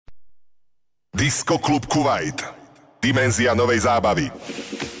Disco klub KUVAJT. Dimenzia novej zábavy.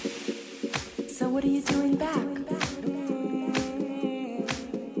 So what are you doing back?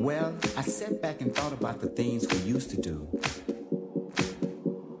 Well, I sat back and thought about the things we used to do.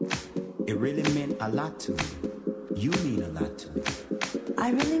 It really meant a lot to me. You mean a lot to me. I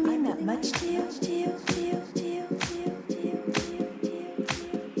really mean that much to you?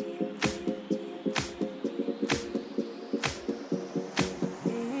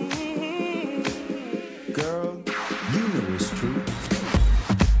 Girl, you know it's true.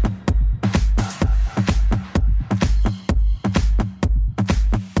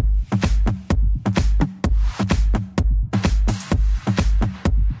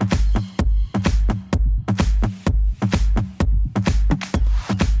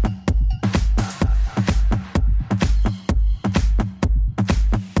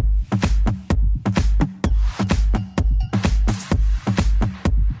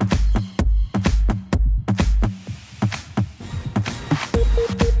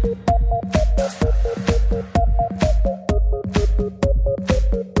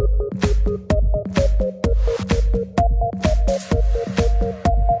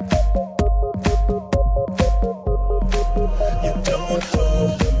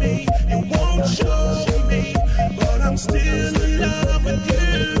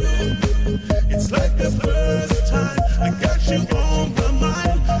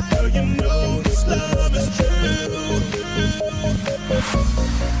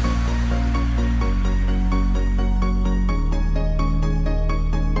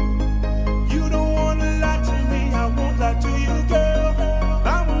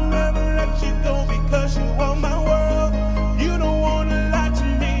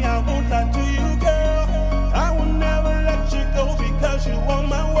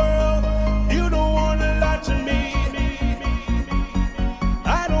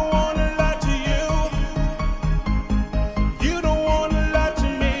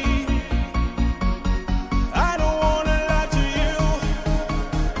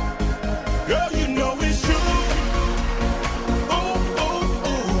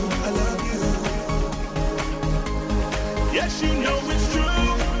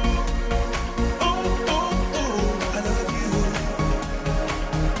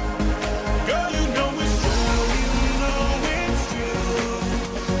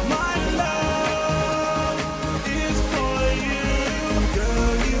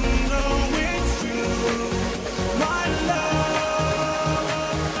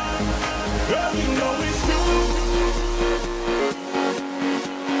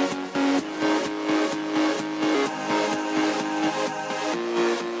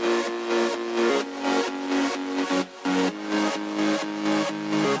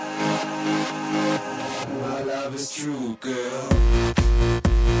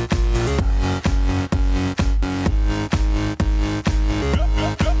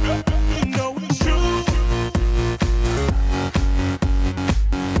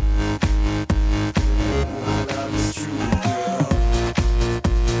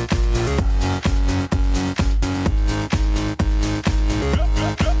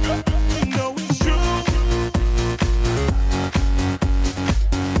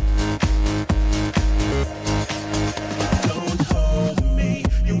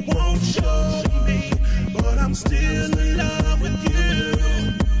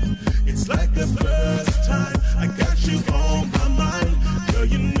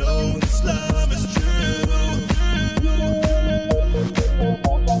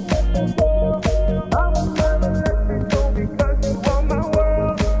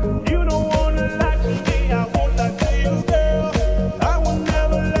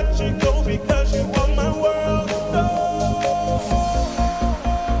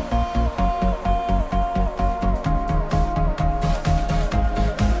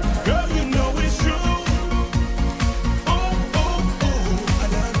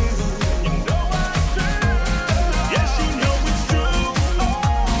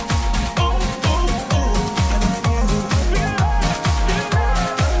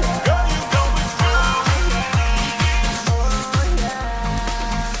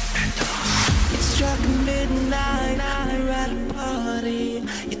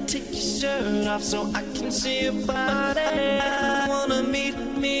 So I can see your body. Wanna meet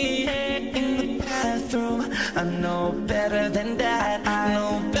me in the bathroom? I know better than that. I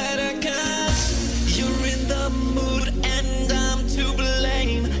know better 'cause you're in the mood and I'm to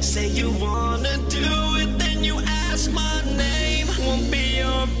blame. Say you wanna do it, then you ask my name. Won't be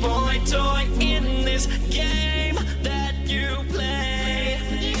your boy toy in this game that you play.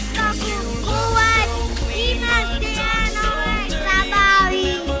 KUVAJT, Dimenzia novej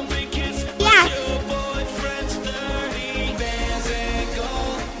zábavy.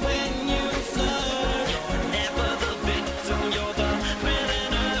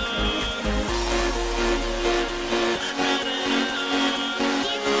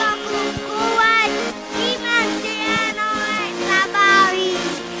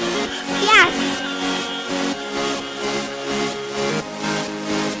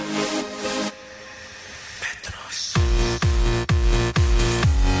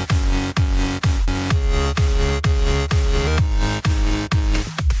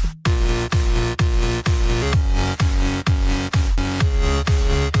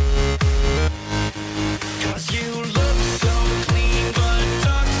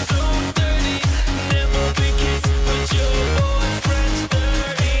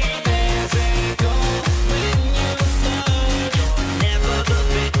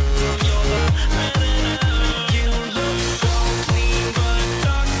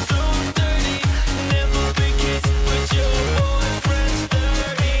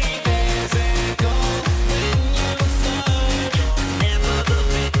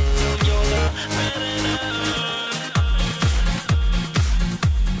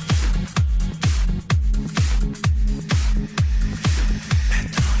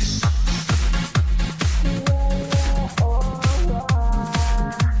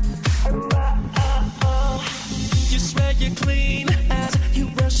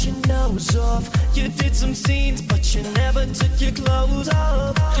 clothes off. You did some scenes, but you never took your clothes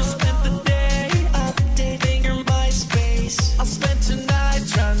off. You spent the day updating your MySpace. I'll spend tonight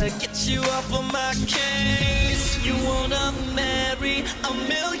trying to get you off of my case. You wanna marry a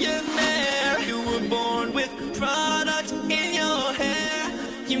millionaire. You were born with product in your hair.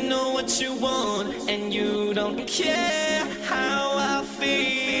 You know what you want, and you don't care how I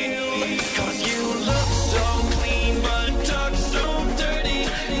feel. 'Cause you look so clean, but talk so dirty.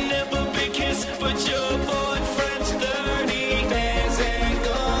 Never been kissed, but your boyfriend's 30. There's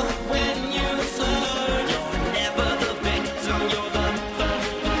anger when you flirt. You're never the victim, you're the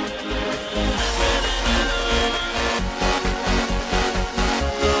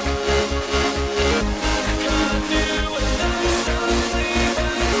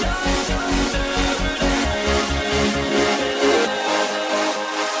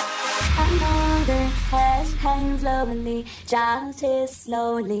hangs lonely, justice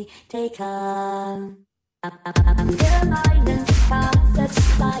slowly take her. Their violence cause such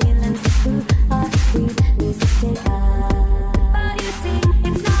silence. Who are we mistaken? But you see,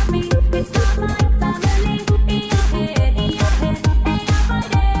 it's not me, it's not my family. In your head, in your head, they are right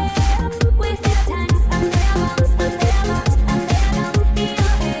there. With their tanks and their bombs and their bombs and their guns. In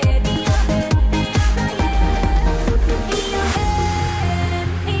your head, in your head, they are right there. In your head,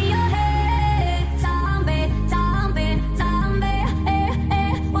 in your head. Zombie, zombie, zombie,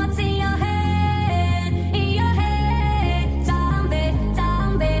 what's in your head? In your head, zombie,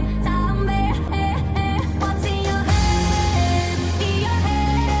 zombie, zombie, what's in your head? In your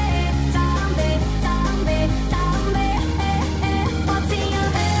head, zombie, zombie, zombie, what's in your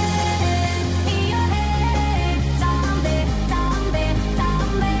head? In your head, zombie, zombie,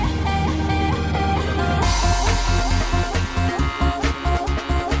 zombie,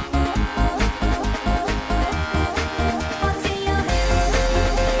 what's in your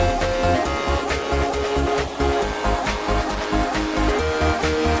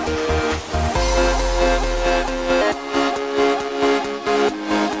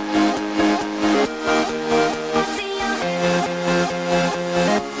What's in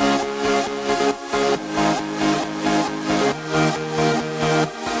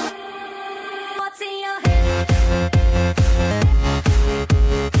your head?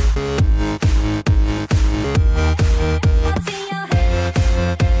 What's in your head?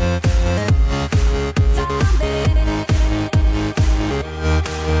 Zombie.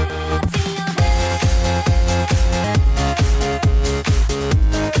 What's in your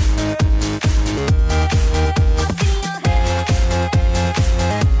What's in your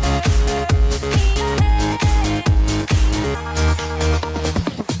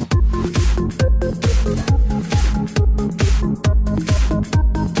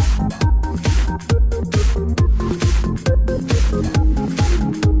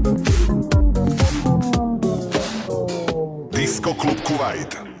Disco klub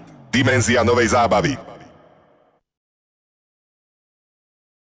KUVAJT. Dimenzia novej zábavy.